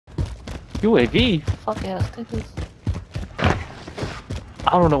UAV? Fuck ass niggas.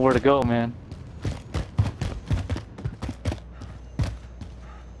 I don't know where to go, man.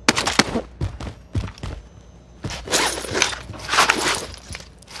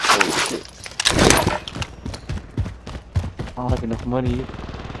 Holy shit. I don't have enough money.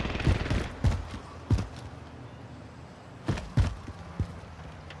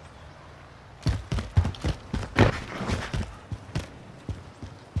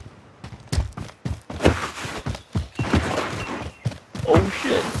 Oh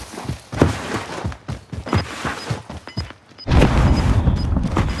shit.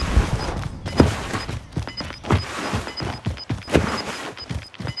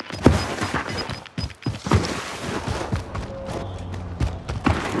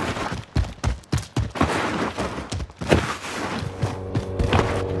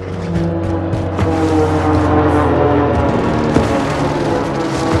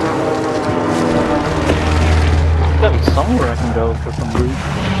 Gotta be somewhere I can go for some loot.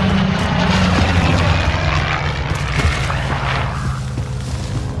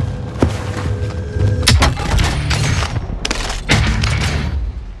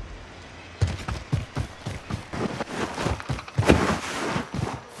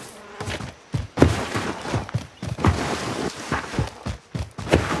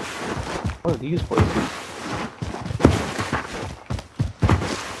 What are these places?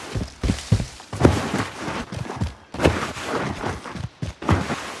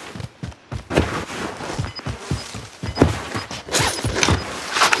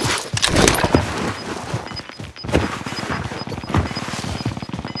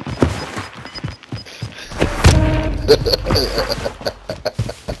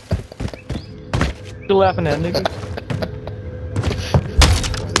 Still laughing at niggas?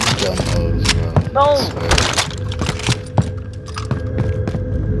 No!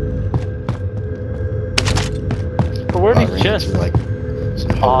 But where are these chests? Like,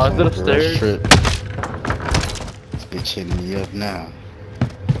 oh, is it upstairs? This bitch hitting me up now.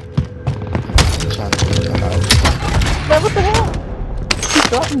 I'm trying to get the house. Man, what the hell? He's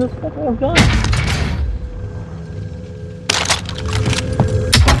dropping this fucking gun.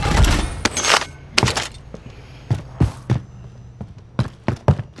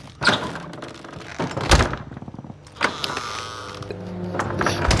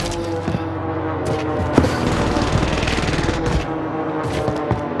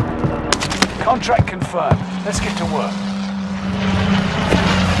 Contract confirmed. Let's get to work.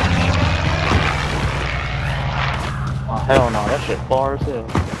 Oh hell no, that shit far as hell.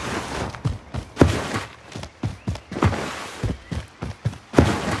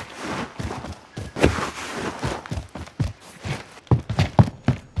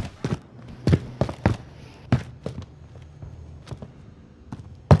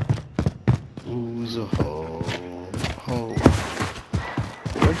 Who's a hoe? Hoe.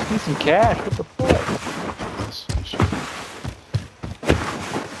 I just need some cash, what the fuck?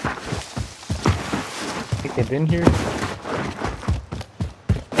 Think they've been here?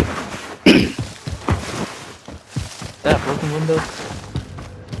 That broken window?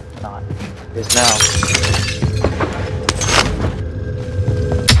 Not. It's now.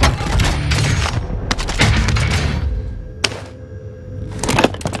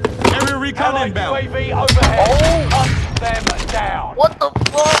 Area recon inbound. UAV overhead. Oh! Hunt them down. What the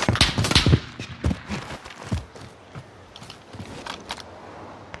fuck?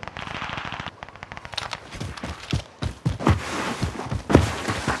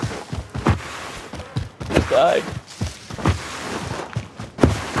 Just died.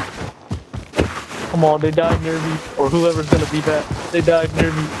 Come on, they died near me. Or whoever's gonna be back. They died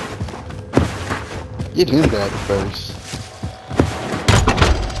near me. Get him back first.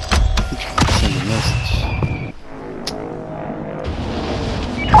 I'm trying to send a message.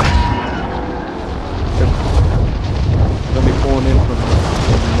 Gonna be pulling in from the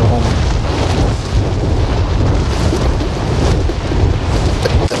home.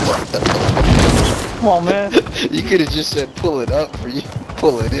 Come on, man. You could have just said pull it up for you.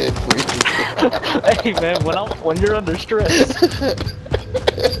 Pull it in for you. Hey, man, when you're under stress.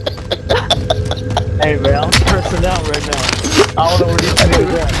 Hey, man, I'm stressing out right now. I don't know where these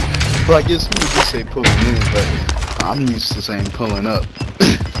niggas at. Well, I guess we could just say pulling in, but I'm used to saying pulling up.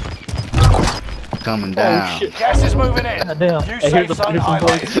 Coming down. Oh, shit. Gas is moving in. God damn. New Hey, safe zone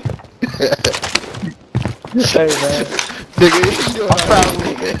highlighted. Hey, man. Nigga, you know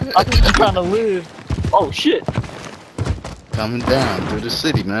I'm trying to live. Oh, shit. Coming down through the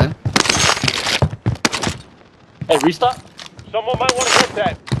city, man. Hey, restock? Someone might want to get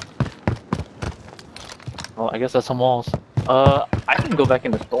that. Oh, I guess that's some walls. I can go back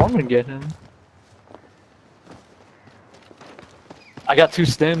in the storm and get him. I got 2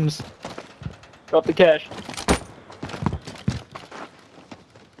 stems. Drop the cash.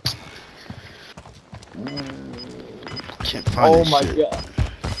 Can't find Oh this my shit. god.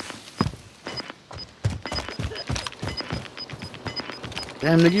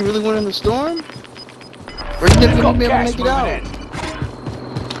 Damn, nigga, you really went in the storm? Or you never gonna be able to make it out?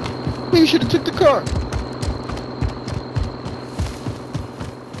 Man, you should have took the car.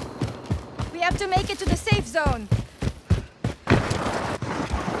 We have to make it to the safe zone.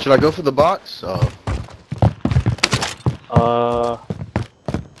 Should I go for the box? Oh.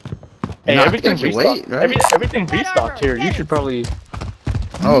 Hey, Nah, I think I everything's can restocked. wait, right? Everything's restocked here. You should probably.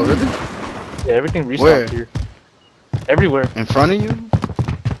 Oh, really? Yeah, everything restocked Where? here. Everywhere. In front of you?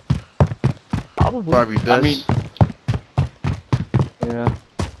 Probably. Probably best. I mean, yeah.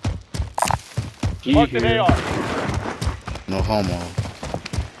 Gee, Mark the AR. No homo.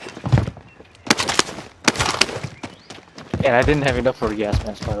 And I didn't have enough for a gas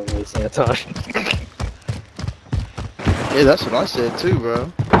mask, by the way, Santosh. Yeah, that's what I said too,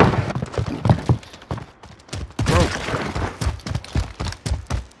 bro.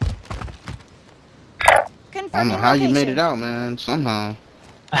 I don't know how you made it out, man. Somehow.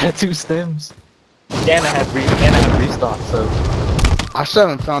 I had 2 stems. And I had restock, so. I still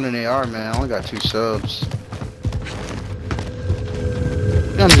haven't found an AR, man. I only got 2 subs.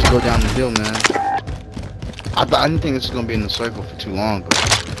 I'm just go down the hill, man. I didn't think this was gonna be in the circle for too long,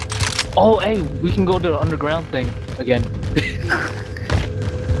 but. Oh, hey, we can go to the underground thing again.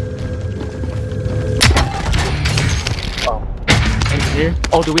 Oh, engineer.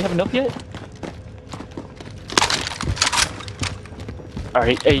 Oh, do we have enough yet?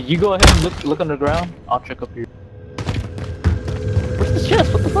 Alright, hey, you go ahead and look underground. I'll check up here. Where's the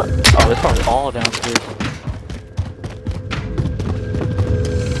chest? What the fuck? Oh, it's probably all downstairs.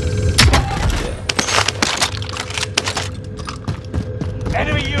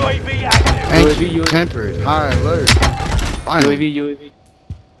 Enemy UAV active. Thank UAV, you. UAV. Tempered. High alert. Finally. UAV.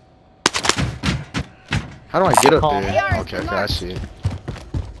 How do I get up Calm. there? Okay, I see it.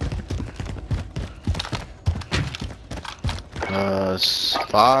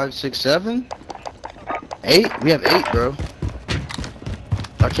 5, 6, 7, 8. We have 8, bro.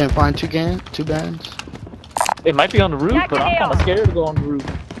 I can't find 2 bands. It might be on the roof, but I'm kinda scared to go on the roof.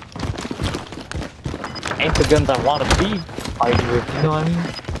 Ain't the guns I wanna be fighting with, you know what I mean?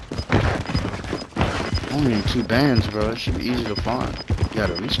 Only in 2 bands, bro. It should be easy to find. You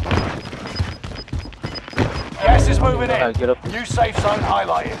gotta respawn. Gas is moving in. Get up. New safe zone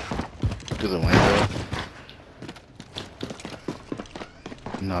highlighted. Through the window.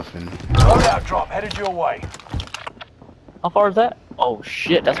 Nothing. Loadout drop headed your way. How far is that? Oh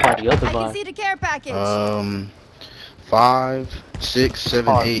shit, that's by the other I can side. see the care package. 5, 6,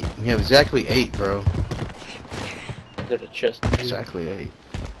 7, 8. We have exactly 8, bro. There's a chest. Exactly 8.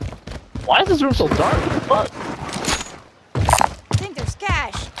 Why is this room so dark? What the fuck? I think there's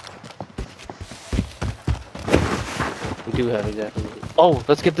cash. We do have exactly. Oh,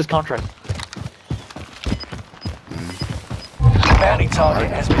 let's get this contract. Bounty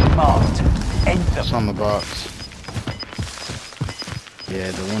target has been marked. End them. It's on the box. Yeah,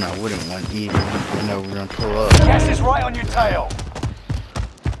 the one I wouldn't want even. You know, we're gonna pull up. Gas is right on your tail.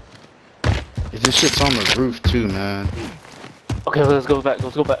 This shit's on the roof too, man. Okay, let's go back.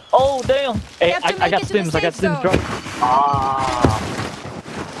 Let's go back. Oh damn! Hey, have to I make got it to the stims. I got safe stims. zone. Drop. Ah.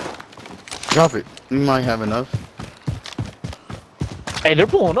 Drop it. We might have enough. Hey, they're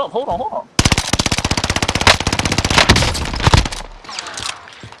pulling up. Hold on, hold on.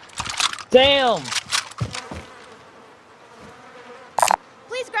 Damn!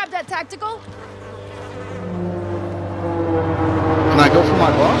 Please grab that tactical. Can I go for my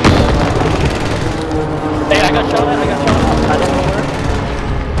box? Hey, I got shot at. I got shot at. I don't know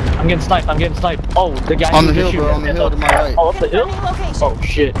where. I'm getting sniped. I'm getting sniped. Oh, the guy On who the just hill, bro. shooting On the at hill us. to my right. Oh, up the hill? Confirming location. Oh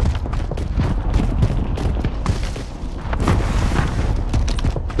shit.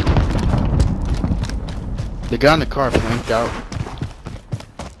 The guy in the car blanked out.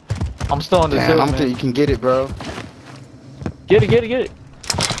 I'm still on this Damn, hill, I don't man. think you can get it, bro. Get it, get it, get it.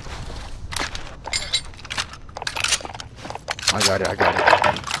 I got it. I got it.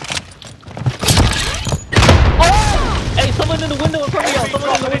 Oh! Hey, someone in the window in front of y'all.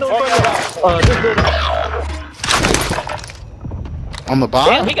 Someone in the window in front of y'all. This building. On the buy?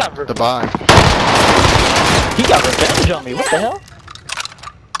 Damn, he got the buy. He got revenge on me. What the hell?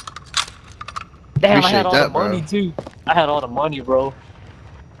 Damn, I had Appreciate all that, the money bro. too. I had all the money, bro.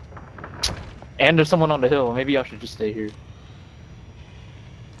 And there's someone on the hill. Maybe I should just stay here.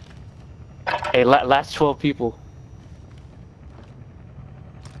 Hey, last 12 people.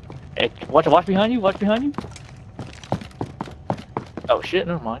 Hey, watch behind you. Watch behind you. Oh shit!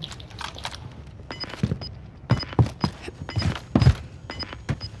 Never mind.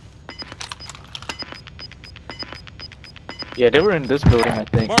 Yeah, they were in this building, I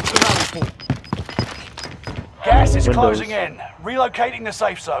think. Mark the rally point. Gas is Windows. closing in. Relocating the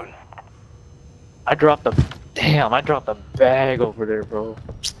safe zone. I dropped a bag over there, bro.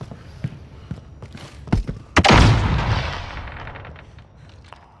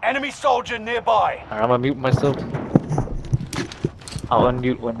 Enemy soldier nearby. Alright, I'm gonna mute myself. I'll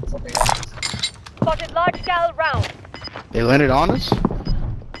unmute when something happens. Spotted large gal round. They landed on us?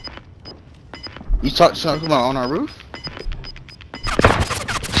 You talking about on our roof?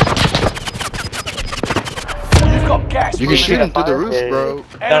 You've got gas. You can shoot him through the roof, Yeah. bro.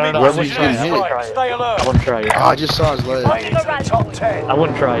 Enemy No, Wherever position he's getting is hit. strike. Stay I alert. wouldn't try it. Oh, I just saw his leg. Making it to the top 10. I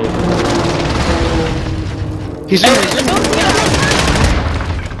wouldn't try it. He's in there.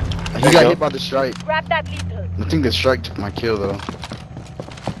 He got go. hit by the strike. Grab that lethal. I think the strike took my kill though.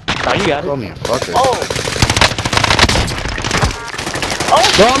 Oh, you got Call it. me a fucker. Oh!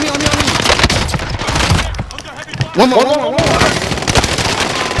 Bro, on me. One more.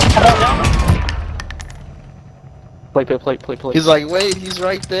 Come on now. Play. He's like, wait, he's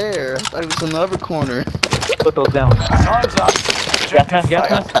right there. I thought he was in the other corner. Put those down. Time's up. Objective Gas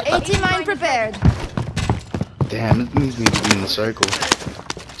failed. mask. 80 mine prepared. Damn, it needs me to be in the circle.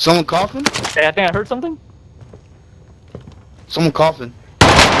 Someone coughing? Hey, I think I heard something. Someone coughing. You're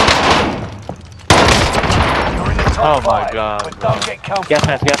in the top Oh my 5, God, but bro. don't get comfortable.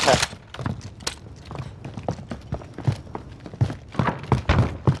 Gas mask.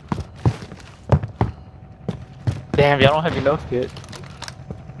 Damn, y'all don't have enough yet.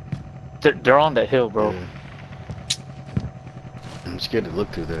 They're on that hill, bro. Yeah. I'm scared to look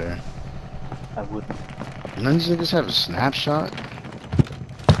through there. I wouldn't. None of these niggas have a snapshot?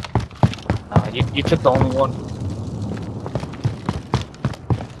 Nah, you took the only one.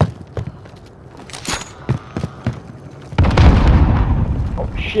 Oh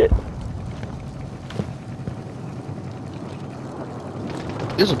shit.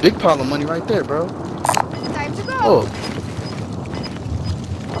 There's a big pile of money right there, bro. Time to go. Oh,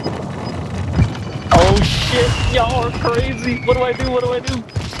 Oh shit, y'all are crazy. What do I do?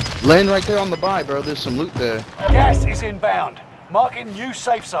 laying right there on the buy, bro. There's some loot there. Gas is inbound. Marking new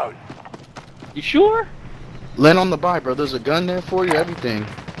safe zone. You sure? Laying on the buy, bro. There's a gun there for you, everything.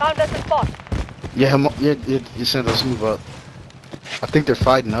 Found us a spot. Yeah, you said let's move up. I think they're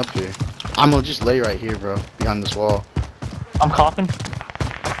fighting up here. I'm gonna just lay right here, bro, behind this wall. I'm coughing.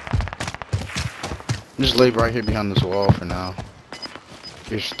 Just lay right here behind this wall for now.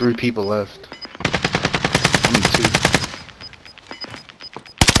 There's 3 people left. I mean 2.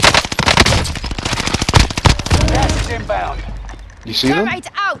 Gas is inbound. You see them? Termite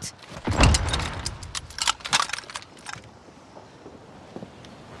out.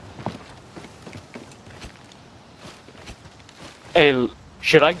 Hey,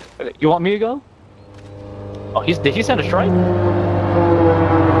 should I? You want me to go? Oh, did he send a strike?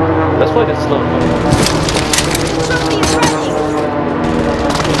 Let's play this slow. Trophy is running.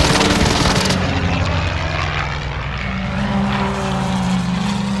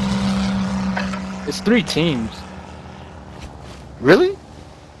 It's 3 teams, Really?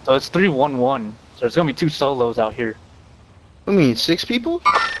 so it's 3-1-1. So there's gonna be 2 solos out here. I mean 6 people?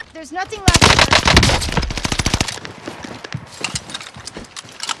 There's nothing left here.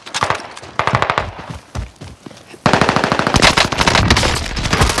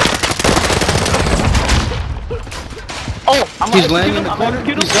 Oh, He's laying in the corner.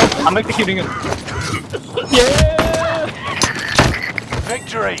 I'm executing him. Yeah!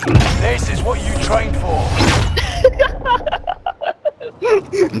 Victory. This is what you trained for.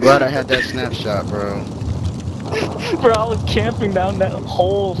 I'm glad I had that snapshot, bro. Bro, I was camping down that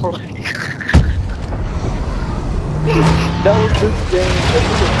hole for like... That was this game.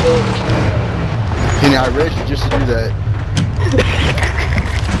 Kenny, I read you just to do that.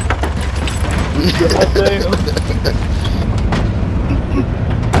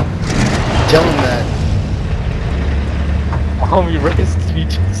 Tell him that. Homie res to be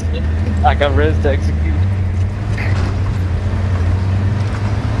just... I got res to execute.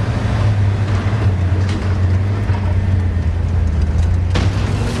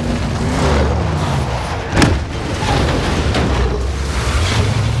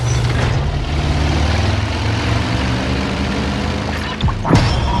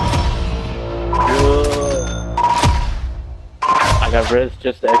 I got res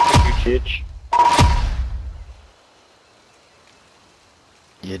just to execute shit.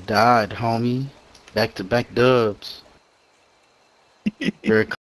 You died, homie. Back to back dubs. Very